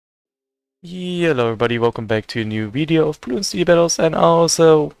Hello everybody, welcome back to a new video of BTD Battles, and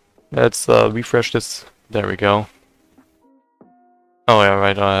also let's refresh this. There we go. Oh yeah,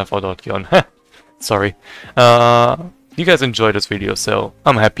 right, I have auto on. Sorry. You guys enjoyed this video, so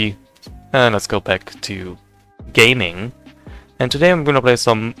I'm happy. And let's go back to gaming. And today I'm gonna play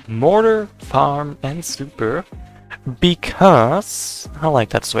some Mortar, Farm, and Super, because I like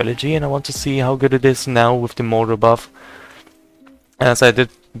that strategy and I want to see how good it is now with the Mortar buff. As I did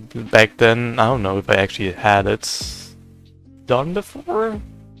back then, I don't know if I actually had it done before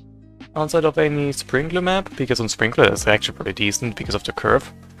outside of any Sprinkler map, because on Sprinkler it's actually pretty decent because of the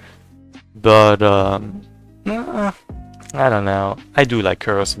curve. But I don't know. I do like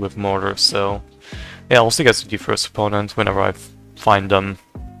curves with Mortar, so yeah, I'll see you guys with the first opponent whenever I find them.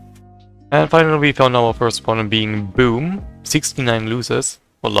 And finally we found our first opponent being Boom. 69 losses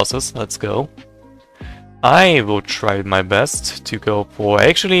or losses. Let's go. I will try my best to go for...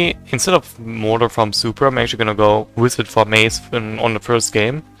 Actually, instead of Mortar from Super, I'm actually gonna go Wizard from Ace on the first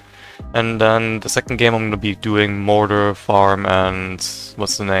game. And then the second game I'm gonna be doing Mortar, Farm, and...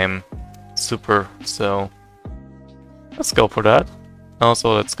 what's the name? Super. So... let's go for that.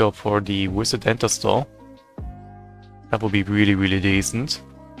 Also, let's go for the Wizard Enter Stall. That will be really decent.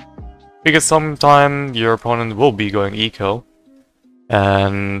 Because sometime your opponent will be going eco.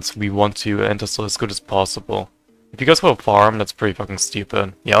 And we want to enter so as good as possible. If he goes for a farm, that's pretty fucking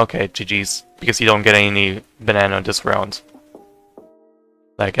stupid. Yeah, okay, GG's. Because you don't get any banana this round.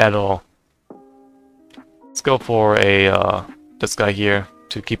 Like, at all. Let's go for a, this guy here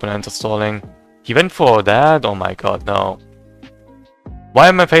to keep on enter stalling. He went for that? Oh my god, no. Why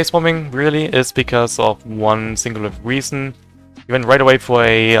am I face bombing? Really? It's because of one singular reason. He went right away for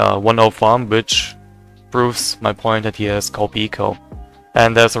a 1-0 farm, which proves my point that he has Cope Eco.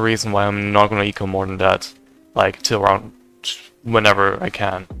 And there's a reason why I'm not gonna eco more than that. Like, till around whenever I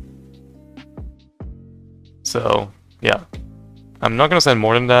can. So, yeah. I'm not gonna send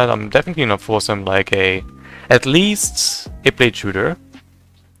more than that. I'm definitely gonna force him like at least a plate shooter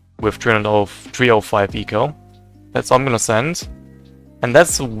with 305 eco. That's all I'm gonna send. And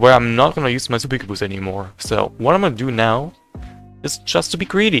that's where I'm not gonna use my super boost anymore. So, what I'm gonna do now is just to be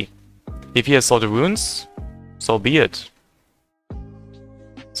greedy. If he has all the runes, so be it.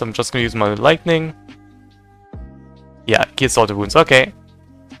 So I'm just gonna use my lightning. Yeah, he has all the wounds. Okay.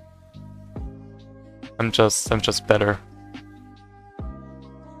 I'm just better.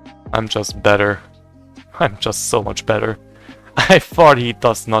 I'm just better. I'm just so much better. I thought he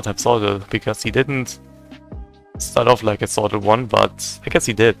does not have sorted because he didn't start off like a sorted one, but I guess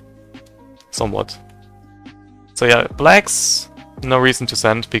he did. Somewhat. So yeah, blacks, no reason to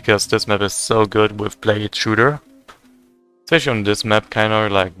send because this map is so good with plate shooter. Especially on this map, kinda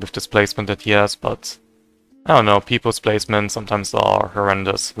like with this placement that he has, but I don't know, people's placements sometimes are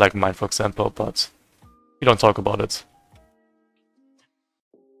horrendous, like mine for example, but we don't talk about it.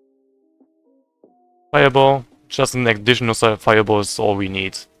 Fireball, just an additional fireball is all we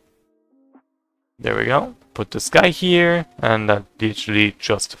need. There we go. Put this guy here, and that literally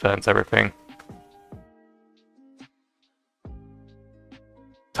just defends everything.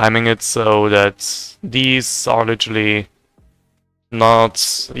 Timing it so that these are literally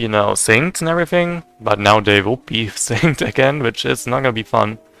not, you know, synced and everything, but now they will be synced again, which is not gonna be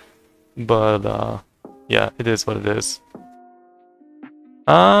fun. But, yeah, it is what it is.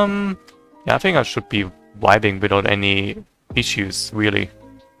 Yeah, I think I should be vibing without any issues, really.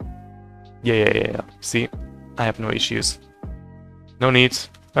 Yeah. See? I have no issues. No need.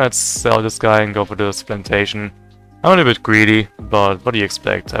 Let's sell this guy and go for this plantation. I'm a bit greedy, but what do you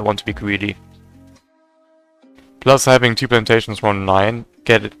expect? I want to be greedy. Plus having 2 plantations round 9,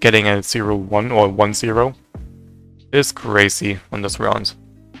 getting a 0-1 or 1-0 is crazy on this round.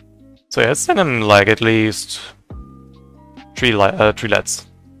 So yeah, let's send him like at least 3 lets.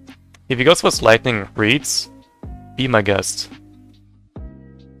 If he goes for lightning reads, be my guest.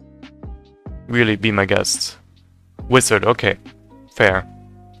 Really be my guest. Wizard, okay. Fair.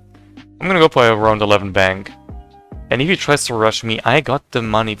 I'm gonna go for a round 11 bank. And if he tries to rush me, I got the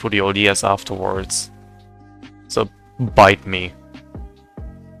money for the ODS afterwards. So, bite me.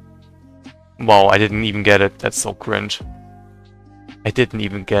 Wow, I didn't even get it. That's so cringe. I didn't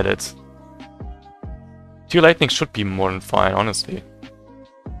even get it. 2 lightning should be more than fine, honestly.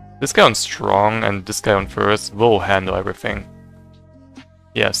 This guy on strong and this guy on first will handle everything.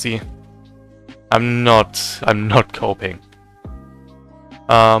 Yeah, see? I'm not coping.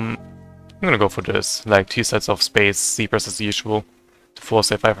 I'm gonna go for this. Like 2 sets of space, Zebras as usual. To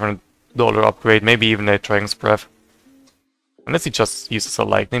force a $500 upgrade, maybe even a Dragon's Breath. Unless he just uses a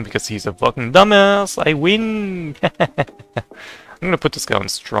lightning because he's a fucking dumbass. I win! I'm gonna put this guy on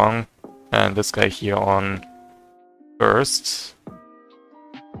strong. And this guy here on first.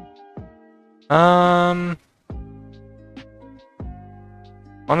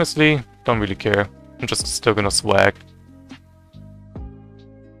 Honestly, don't really care. I'm just still gonna swag.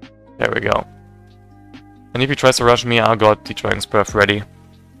 There we go. And if he tries to rush me, I got the Dragon's Breath ready.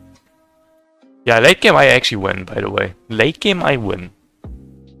 Yeah, late game I actually win, by the way. Late game I win.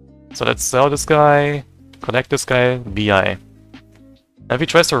 So let's sell this guy, collect this guy, BI. And if he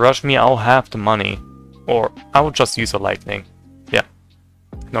tries to rush me, I'll have the money. Or I'll just use a lightning. Yeah.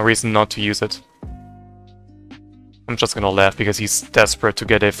 No reason not to use it. I'm just gonna laugh because he's desperate to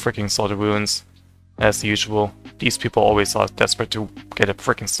get a freaking Salted Ruins. As usual. These people always are desperate to get a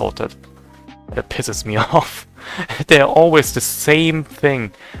freaking Salted. That pisses me off. They're always the same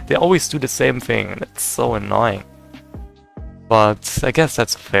thing. They always do the same thing. That's so annoying. But I guess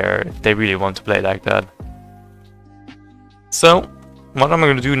that's fair if they really want to play like that. So, what I'm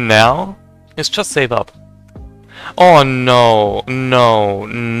gonna do now is just save up. Oh no, no,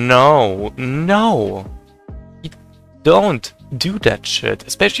 no, no! You don't do that shit,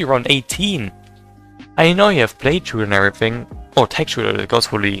 especially around 18. I know you have playthrough and everything, or texture that goes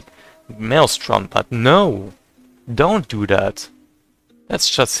for the Maelstrom, but no! Don't do that. That's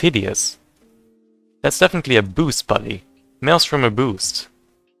just hideous. That's definitely a boost, buddy. Maelstrom a boost.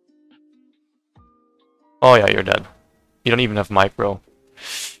 Oh yeah, you're dead. You don't even have micro.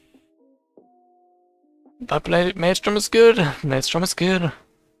 But Maelstrom is good. Maelstrom is good.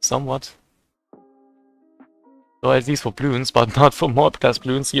 Somewhat. So at least for balloons, but not for more class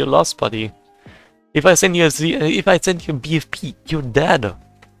balloons. You're lost, buddy. If I send you a BFP, you're dead.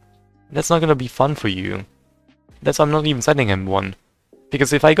 That's not gonna be fun for you. That's why I'm not even sending him one.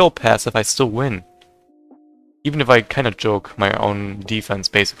 Because if I go passive, I still win. Even if I kind of joke my own defense,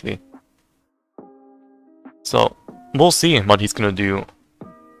 basically. So, we'll see what he's gonna do.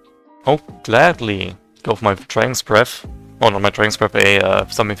 Oh, gladly go for my Dragon's Breath. Oh, not my Dragon's Breath, a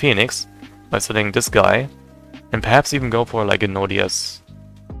Summon Phoenix. By setting this guy. And perhaps even go for like a Nodius.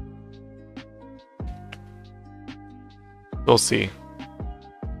 We'll see.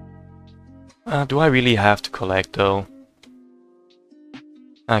 Do I really have to collect though?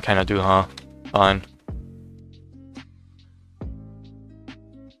 I kinda do, huh? Fine.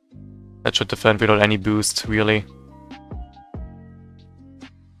 That should defend without any boost, really.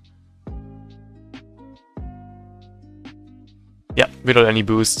 Yeah, without any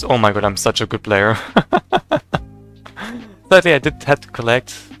boost. Oh my god, I'm such a good player. Sadly, I did have to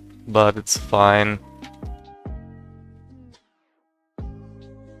collect, but it's fine.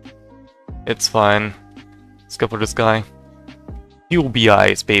 It's fine. Let's go for this guy. Fuel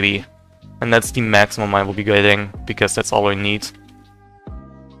BIs, baby. And that's the maximum I will be getting, because that's all I need.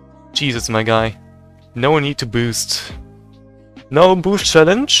 Jesus, my guy. No need to boost. No boost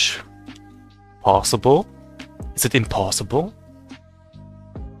challenge? Possible? Is it impossible?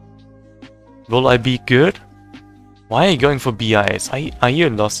 Will I be good? Why are you going for BIs? Are you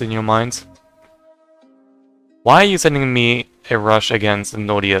lost in your mind? Why are you sending me a rush against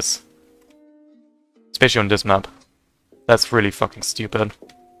Nodius? Especially on this map. That's really fucking stupid.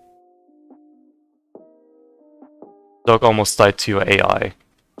 Dog almost died to your AI.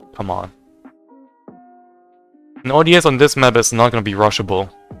 Come on. An ODS on this map is not gonna be rushable,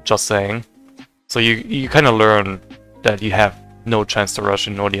 just saying. So you kinda learn that you have no chance to rush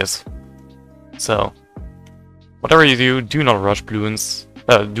in ODS. So, whatever you do, do not rush balloons.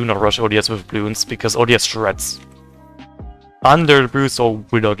 Do not rush ODS with balloons, because ODS shreds. Under the boost or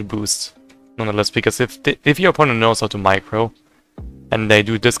without the boost. Nonetheless, because if your opponent knows how to micro, and they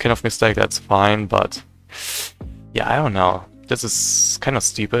do this kind of mistake, that's fine, but... yeah, I don't know. This is kind of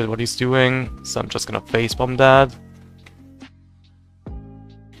stupid what he's doing, so I'm just gonna facepalm that.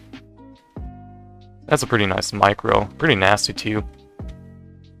 That's a pretty nice micro. Pretty nasty too.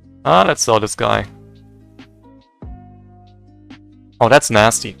 Ah, let's sell this guy. Oh, that's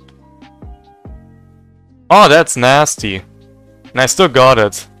nasty. Oh, that's nasty. And I still got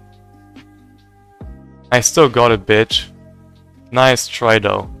it. I still got it, bitch. Nice try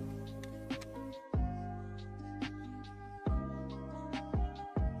though.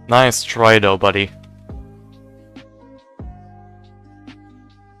 Nice try though, buddy.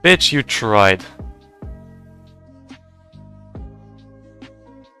 Bitch, you tried.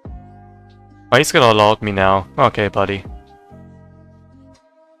 Oh, he's gonna allow me now. Okay, buddy.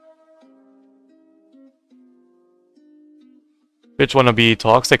 Bitch wanna be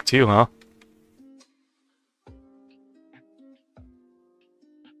toxic too, huh?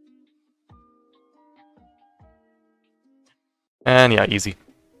 And yeah, easy.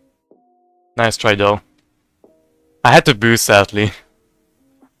 Nice try though. I had to boost, sadly.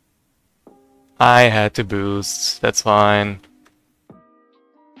 I had to boost, that's fine.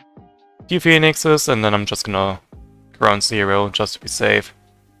 Few Phoenixes, and then I'm just gonna ground 0 just to be safe.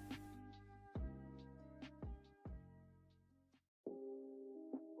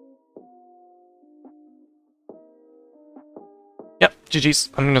 Yep, GG's.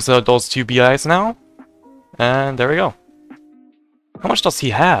 I'm gonna sell those 2 BIs now. And there we go. How much does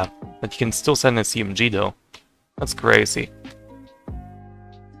he have? That he can still send a CMG though. That's crazy.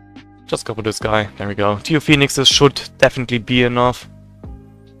 Just go for this guy. There we go. 2 Phoenixes should definitely be enough.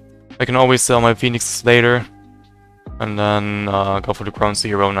 I can always sell my Phoenixes later. And then go for the ground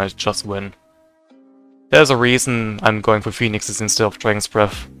 0 and I just win. There's a reason I'm going for Phoenixes instead of Dragon's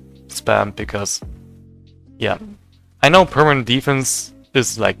Breath spam, because... yeah. I know permanent defense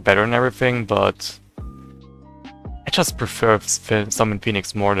is like better and everything, but... I just prefer Summon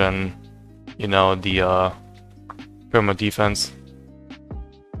Phoenix more than, you know, the permanent defense.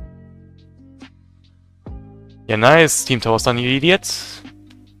 Yeah, nice. Team Tower Stun, you idiot.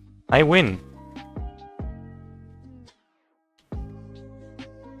 I win.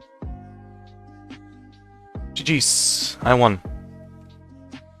 GG's. I won.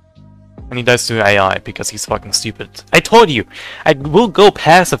 And he dies to AI because he's fucking stupid. I told you! I will go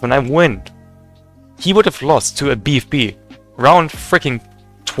passive and I win. He would have lost to a BFB. Round freaking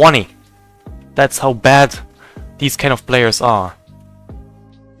 20. That's how bad these kind of players are.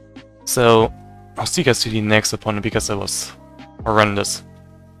 So, I'll see you guys to the next opponent because it was horrendous.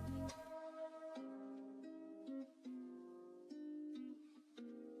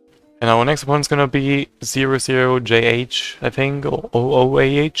 And our next opponent's gonna be 00JH, I think, or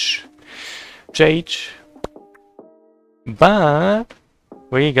OOAH. JH. But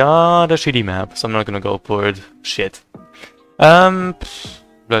we got a shitty map, so I'm not gonna go for it. Shit.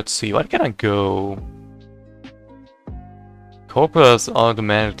 Let's see, what can I go? Corpora is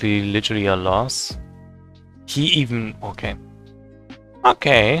automatically literally a loss. He even... okay.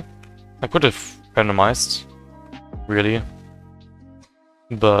 Okay. I could have randomized. Really.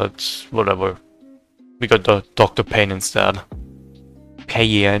 But whatever. We got the Dr. Pain instead.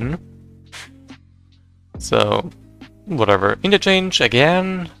 KN. So, whatever. Interchange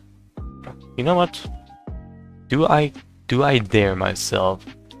again. You know what? Do I dare myself?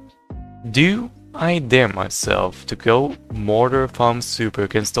 Do I dare myself to go Mortar Farm Super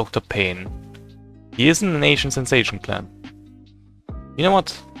against Dr. Pain? He is in the Nation Sensation clan. You know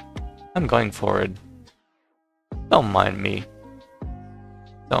what? I'm going for it. Don't mind me.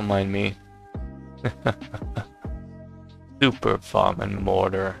 Don't mind me. Super Farm and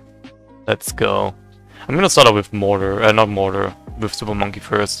Mortar. Let's go. I'm gonna start off with Mortar, not Mortar, with Super Monkey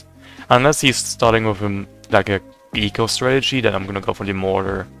first. Unless he's starting with like a eco strategy, then I'm gonna go for the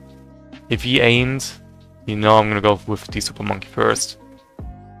Mortar. If he ain't, you know I'm gonna go with the Super Monkey first.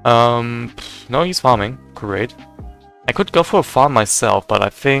 No, he's farming. Great. I could go for a farm myself, but I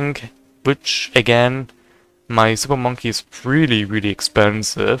think, which again, my Super Monkey is really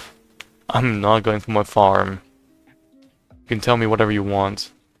expensive. I'm not going for my farm. You can tell me whatever you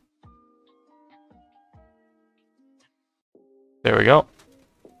want. There we go.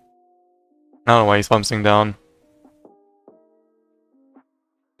 I don't know why he's bouncing down.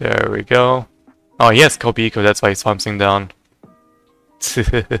 There we go. Oh, he has Copy Eco, that's why he's bouncing down.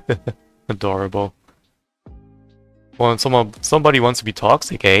 Adorable. Well, somebody wants to be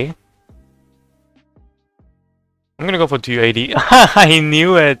toxic, eh? I'm gonna go for 280. I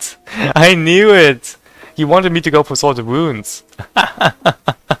knew it! I knew it! He wanted me to go for Sword of Wounds.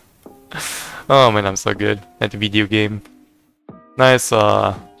 Oh man, I'm so good at the video game. Nice,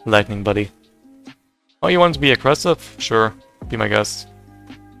 lightning buddy. Oh, you want to be aggressive? Sure, be my guest.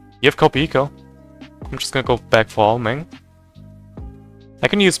 You have Copy Eco. I'm just gonna go back for Alming. I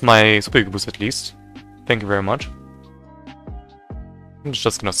can use my Super Eco Boost at least. Thank you very much. I'm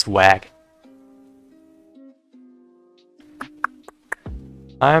just gonna swag.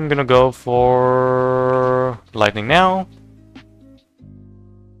 I'm gonna go for Lightning now.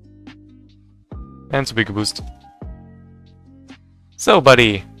 And Super Eco Boost. So,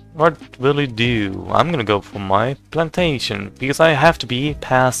 buddy, what will you do? I'm gonna go for my plantation, because I have to be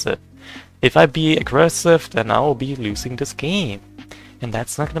passive. If I be aggressive, then I will be losing this game. And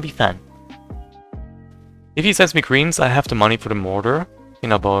that's not gonna be fun. If he sends me greens, I have the money for the mortar.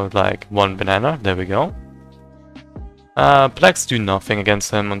 In about like 1 banana. There we go. Blacks do nothing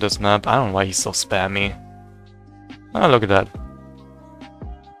against him on this map. I don't know why he's so spammy. Ah, look at that.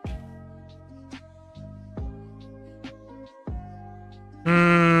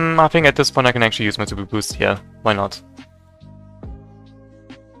 I think at this point I can actually use my Super Boost, yeah. Why not?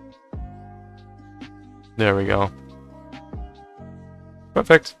 There we go.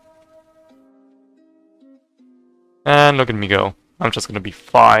 Perfect. And look at me go. I'm just gonna be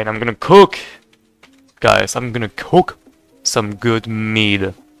fine. I'm gonna cook! Guys, I'm gonna cook some good meat.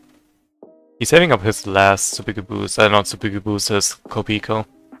 He's saving up his last Super boost. Not Super boost, his Kopiko.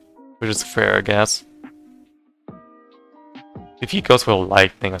 Which is fair, I guess. If he goes for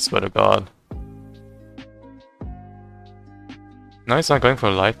lightning, I swear to god. No, he's not going for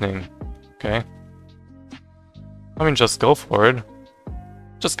lightning. Okay. I mean, just go for it.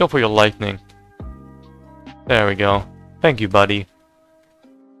 Just go for your lightning. There we go. Thank you, buddy.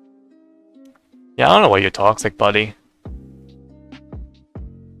 Yeah, I don't know why you're toxic, buddy.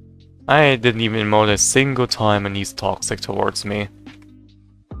 I didn't even emote a single time and he's toxic towards me.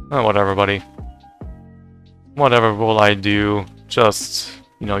 Oh, whatever, buddy. Whatever will I do? Just,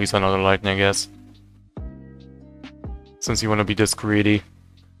 you know, use another lightning, I guess. Since you want to be this greedy.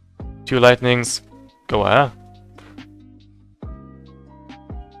 2 lightnings. Go ahead.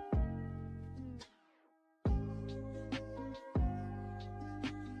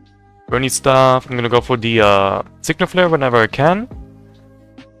 Burny stuff. I'm gonna go for the Signal Flare whenever I can.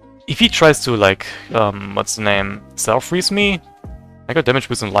 If he tries to, like, what's the name? Self-freeze me, I got damage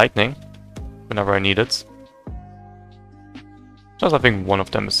boost and lightning whenever I need it. Just I think one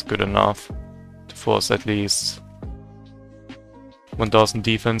of them is good enough to force at least 1000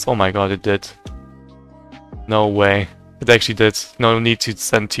 defense. Oh my god, it did. No way. It actually did. No need to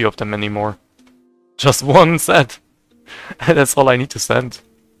send 2 of them anymore. Just 1 set. That's all I need to send.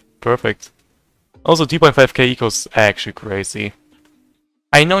 Perfect. Also, 2.5k eco is actually crazy.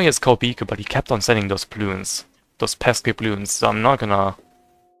 I know he has Cold Eco, but he kept on sending those balloons. Those pesky balloons, so I'm not gonna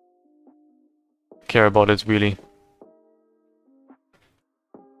care about it, really.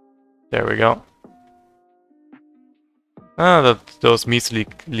 There we go. Those measly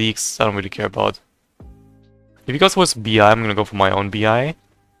leaks, I don't really care about. If he goes for his BI, I'm gonna go for my own BI.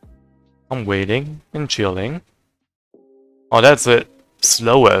 I'm waiting and chilling. Oh, that's it.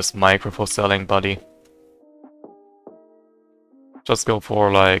 Slowest micro for selling, buddy. Just go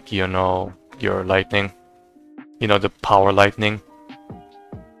for, like, you know, your lightning. You know, the power lightning.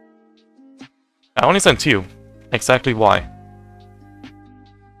 I only sent 2. Exactly why?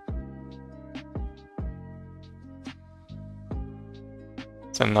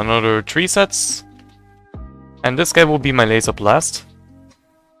 Send another 3 sets. And this guy will be my laser blast.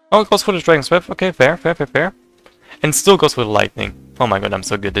 Oh, it goes for the Dragon's Whip. Okay, fair, fair, fair, fair. And still goes for the lightning. Oh my god, I'm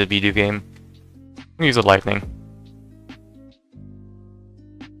so good at the video game. Use a lightning.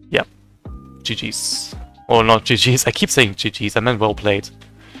 Yep. GG's. Oh, not GG's. I keep saying GG's. I meant well played.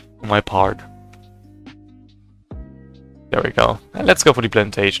 On my part. There we go. And let's go for the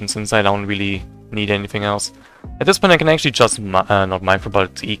plantation, since I don't really need anything else. At this point I can actually just, not micro,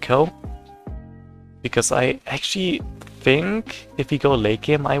 but eco. Because I actually think if he go late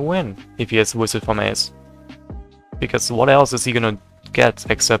game, I win. If he has Wizard from Ace. Because what else is he gonna get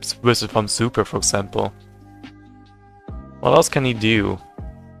except Wizard from Super, for example? What else can he do?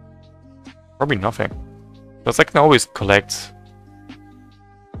 Probably nothing. Because I can always collect.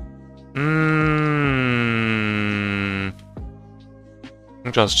 I'm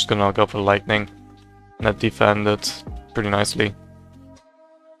just gonna go for lightning. And that defended pretty nicely.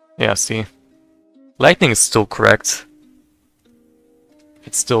 Yeah, see. Lightning is still correct.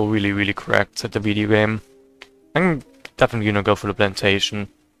 It's still really, really correct at the video game. I'm definitely gonna go for the plantation.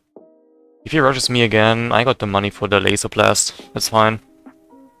 If he rushes me again, I got the money for the laser blast. That's fine.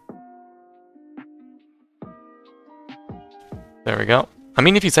 There we go. I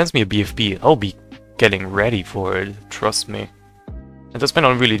mean, if he sends me a BFB, I'll be getting ready for it. Trust me. At this point, I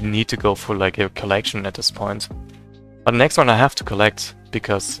don't really need to go for like a collection at this point. But the next one I have to collect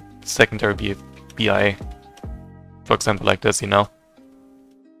because secondary BI, for example, like this, you know.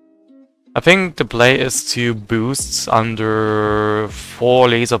 I think the play is to boost under 4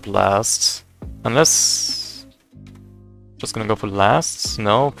 laser blasts. Unless... Just gonna go for lasts?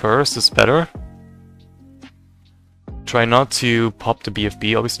 No, first is better. Try not to pop the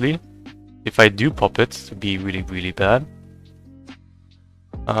BFB, obviously. If I do pop it, it would be really, really bad.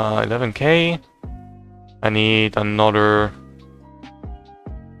 11k. I need another...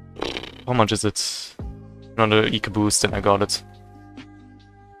 How much is it? Another eco boost and I got it.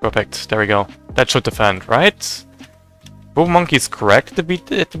 Perfect, there we go. That should defend, right? Bro Monkey is correct at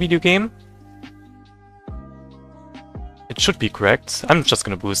the video game. It should be correct. I'm just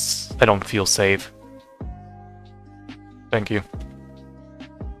gonna boost. I don't feel safe. Thank you.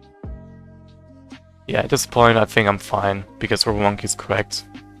 Yeah, at this point I think I'm fine, because Robo Monkey is correct.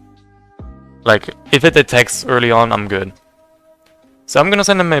 Like, if it attacks early on, I'm good. So I'm gonna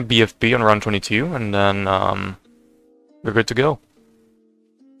send him a BFB on round 22, and then we're good to go.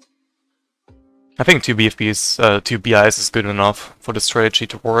 I think 2 BFBs, 2 BIs is good enough for the strategy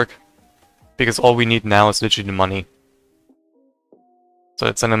to work. Because all we need now is literally the money. So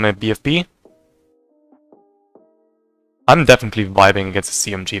let's send him a BFB. I'm definitely vibing against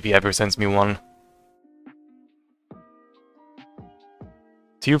the CMG if he ever sends me one.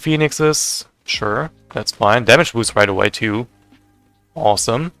 2 Phoenixes, sure, that's fine. Damage boost right away too.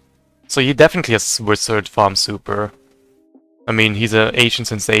 Awesome. So he definitely has Wizard Farm Super. I mean, he's an Asian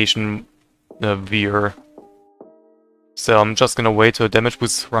sensation Veer. So I'm just gonna wait till damage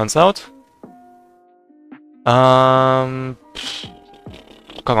boost runs out. Come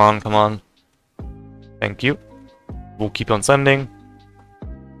on, come on. Thank you. We'll keep on sending.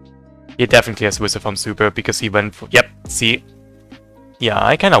 He definitely has Wizard Farm Super because he went for... Yep, see? Yeah,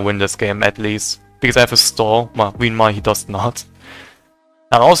 I kinda win this game at least. Because I have a stall, meanwhile he does not.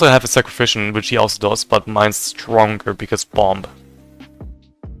 I also have a Sacrificial, which he also does, but mine's stronger because Bomb.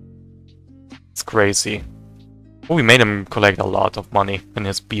 It's crazy. Oh, we made him collect a lot of money in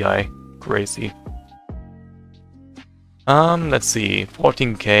his BI. Crazy. Let's see.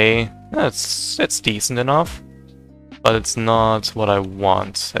 14k. That's decent enough. But it's not what I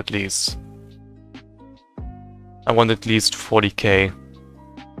want, at least. I want at least 40k.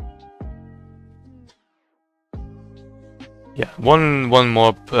 Yeah, one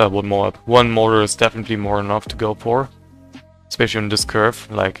mortar is definitely more enough to go for. Especially on this curve,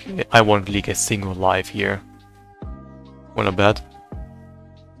 like, I won't leak a single life here. Wanna bet?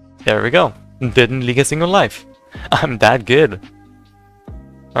 There we go. Didn't leak a single life. I'm that good.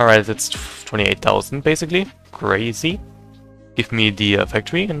 Alright, it's 28,000 basically. Crazy. Give me the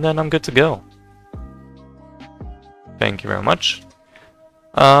factory and then I'm good to go. Thank you very much.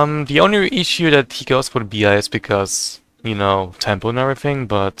 The only issue that he goes for the BI is because, you know, tempo and everything,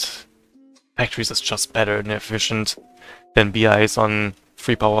 but factories is just better and efficient than BIs on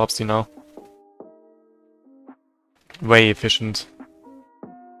free power-ups, you know. Way efficient.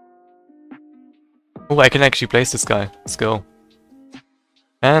 Oh, I can actually place this guy. Let's go.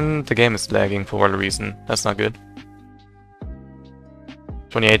 And the game is lagging for whatever reason. That's not good.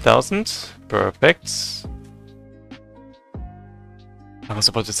 28,000. Perfect. I was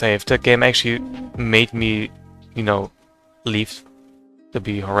about to say, if that game actually made me, you know, leave, that'd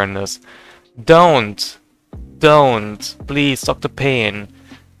be horrendous. Don't! Don't! Please stop the pain.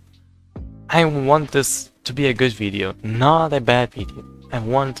 I want this to be a good video, not a bad video. I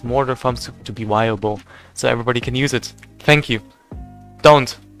want Mortar Farm Super to be viable, so everybody can use it. Thank you.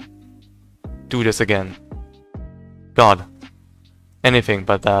 Don't do this again. God. Anything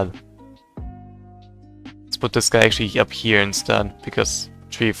but that. Let's put this guy actually up here instead, because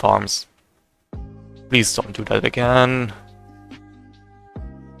 3 farms. Please don't do that again.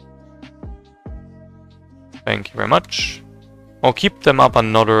 Thank you very much. I'll keep them up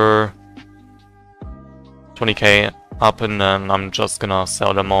another 20k up and then I'm just gonna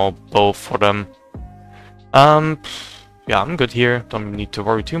sell them all, both for them. Yeah, I'm good here. Don't need to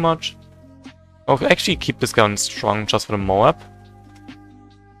worry too much. I'll actually keep this gun strong just for the Moab.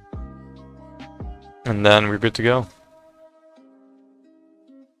 And then we're good to go.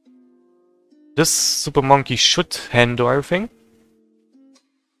 This Super Monkey should handle everything.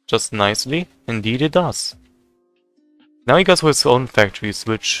 Just nicely. Indeed it does. Now he goes for his own factories,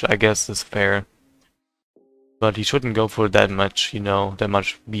 which I guess is fair. But he shouldn't go for that much, you know, that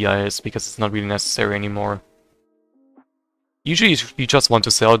much BIs, because it's not really necessary anymore. Usually you just want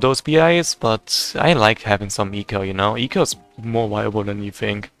to sell those BIs, but I like having some eco, you know? Eco is more viable than you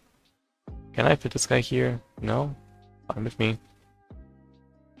think. Can I fit this guy here? No? Fine with me.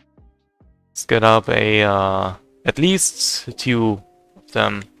 Let's get up a, at least 2 of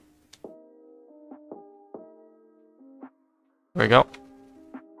them. There we go.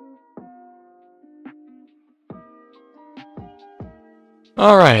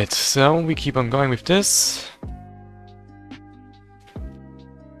 Alright, so we keep on going with this.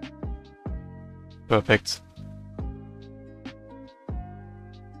 Perfect.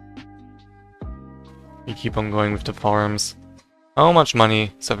 We keep on going with the farms. How much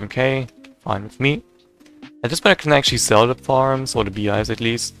money? 7k. Fine with me. At this point I can actually sell the farms, or the BIs at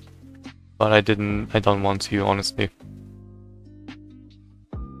least. But I don't want to, honestly.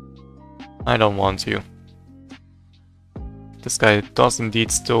 I don't want to. This guy does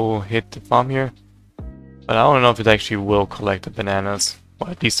indeed still hit the farm here. But I don't know if it actually will collect the bananas. Or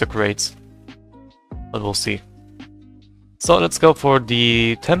at least the crates. But we'll see. So let's go for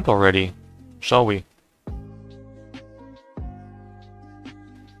the temp already. Shall we?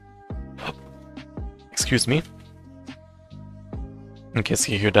 Excuse me. In case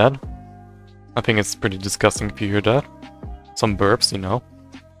you hear that. I think it's pretty disgusting if you hear that. Some burps, you know.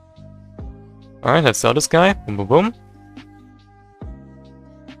 Alright, let's sell this guy. Boom, boom, boom.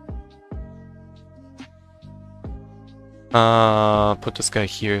 Put this guy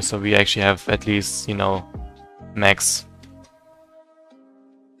here so we actually have at least, you know, maximum.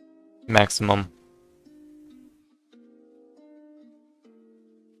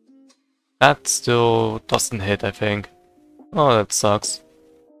 That still doesn't hit, I think. Oh, that sucks.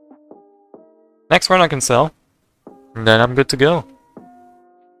 Next run I can sell. And then I'm good to go.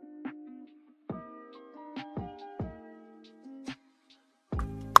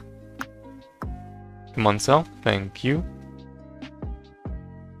 Come on, sell. Thank you.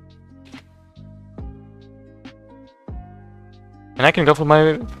 And I can go for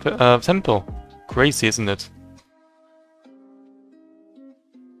my temple. Crazy, isn't it?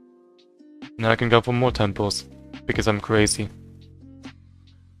 Now I can go for more temples. Because I'm crazy.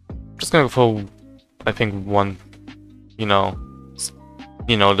 I'm just gonna go for, I think, one, you know,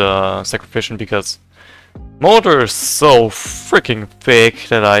 the sacrificial, because Mortar is so freaking thick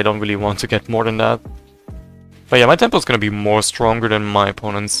that I don't really want to get more than that. But yeah, my tempo is gonna be more stronger than my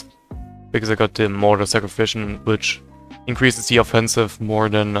opponent's, because I got the Mortar sacrificial, which increases the offensive more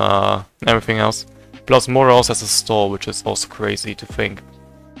than everything else. Plus Mortar also has a stall, which is also crazy to think.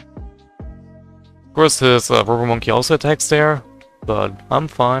 Of course his Rubber Monkey also attacks there, but I'm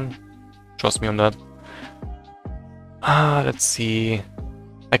fine. Trust me on that. Let's see.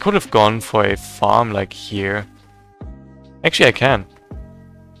 I could have gone for a farm like here. Actually I can.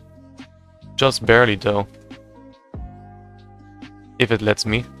 Just barely though. If it lets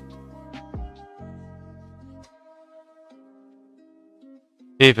me.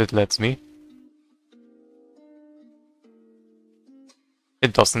 If it lets me.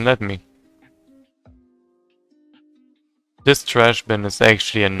 It doesn't let me. This trash bin is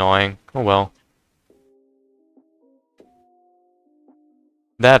actually annoying. Oh well.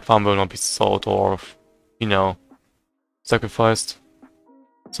 That farm will not be sold or, you know, sacrificed.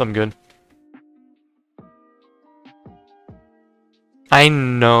 So I'm good. I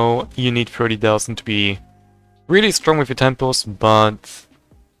know you need 30,000 to be really strong with your temples, but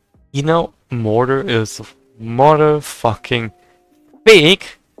you know, Mortar is motherfucking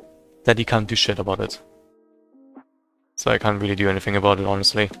fake that you can't do shit about it. So I can't really do anything about it,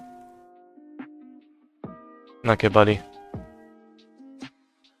 honestly. Okay, buddy.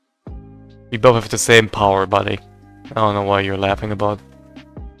 We both have the same power, buddy. I don't know why you're laughing about.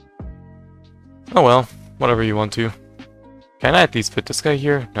 Oh well, whatever you want to. Can I at least fit this guy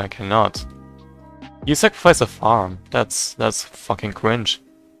here? No, I cannot. You sacrifice a farm. That's fucking cringe.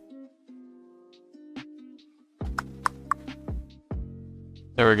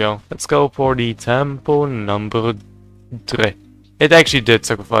 There we go. Let's go for the tempo number 3. It actually did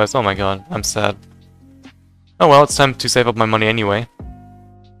sacrifice. Oh my god, I'm sad. Oh well, it's time to save up my money anyway.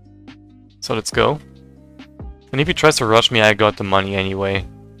 So let's go. And if he tries to rush me, I got the money anyway.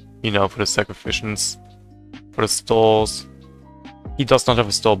 You know, for the sacrificials. For the stalls. He does not have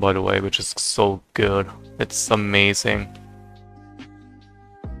a stall, by the way, which is so good. It's amazing.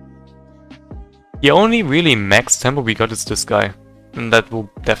 The only really max tempo we got is this guy. And that will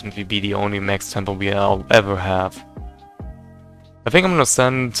definitely be the only max tempo I'll ever have. I think I'm gonna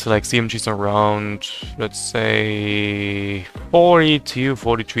send like CMGs around, let's say 42,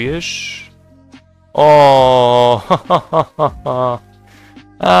 43-ish. Oh,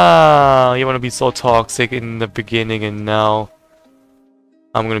 ah, you wanna be so toxic in the beginning, and now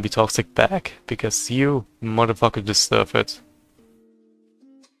I'm gonna be toxic back because you motherfucker deserve it.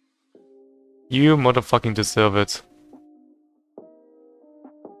 You motherfucking deserve it.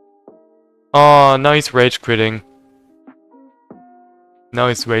 Oh, now he's rage quitting. Now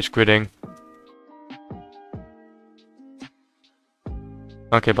he's rage quitting.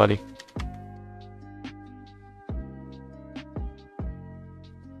 Okay, buddy.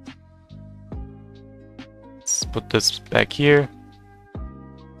 Let's put this back here.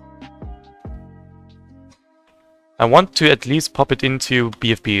 I want to at least pop it into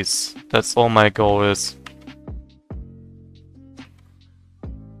BFBs. That's all my goal is.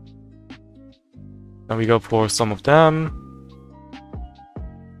 Now we go for some of them.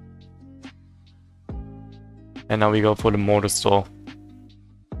 And now we go for the mortar stall.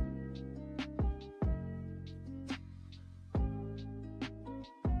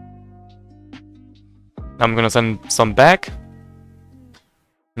 I'm gonna send some back.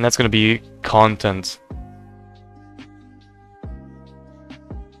 And that's gonna be content.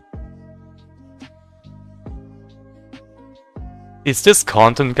 Is this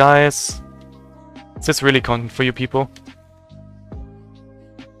content, guys? Is this really content for you people?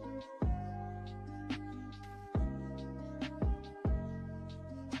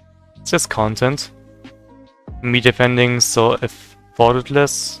 just content. Me defending so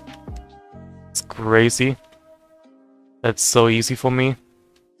effortless. It's crazy. That's so easy for me.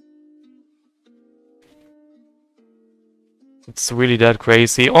 It's really that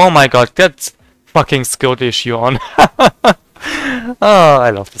crazy. Oh my god, that's fucking skill issue on. Oh, I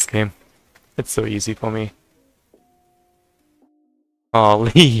love this game. It's so easy for me. Oh,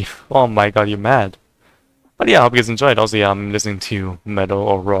 leave. Oh my god, you're mad. But yeah, I hope you guys enjoyed. Also, yeah, I'm listening to metal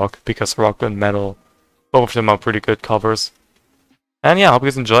or rock, because rock and metal, both of them are pretty good covers. And yeah, I hope you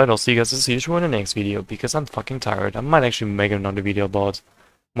guys enjoyed. I'll see you guys as usual in the next video, because I'm fucking tired. I might actually make another video about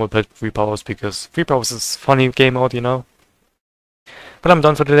more free powers, because free powers is funny game mode, you know. But I'm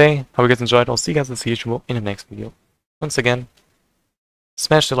done for today. Hope you guys enjoyed. I'll see you guys as usual in the next video. Once again,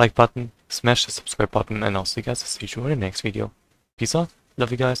 smash the like button, smash the subscribe button, and I'll see you guys as usual in the next video. Peace out,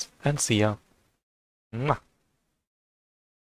 love you guys, and see ya. Mwah.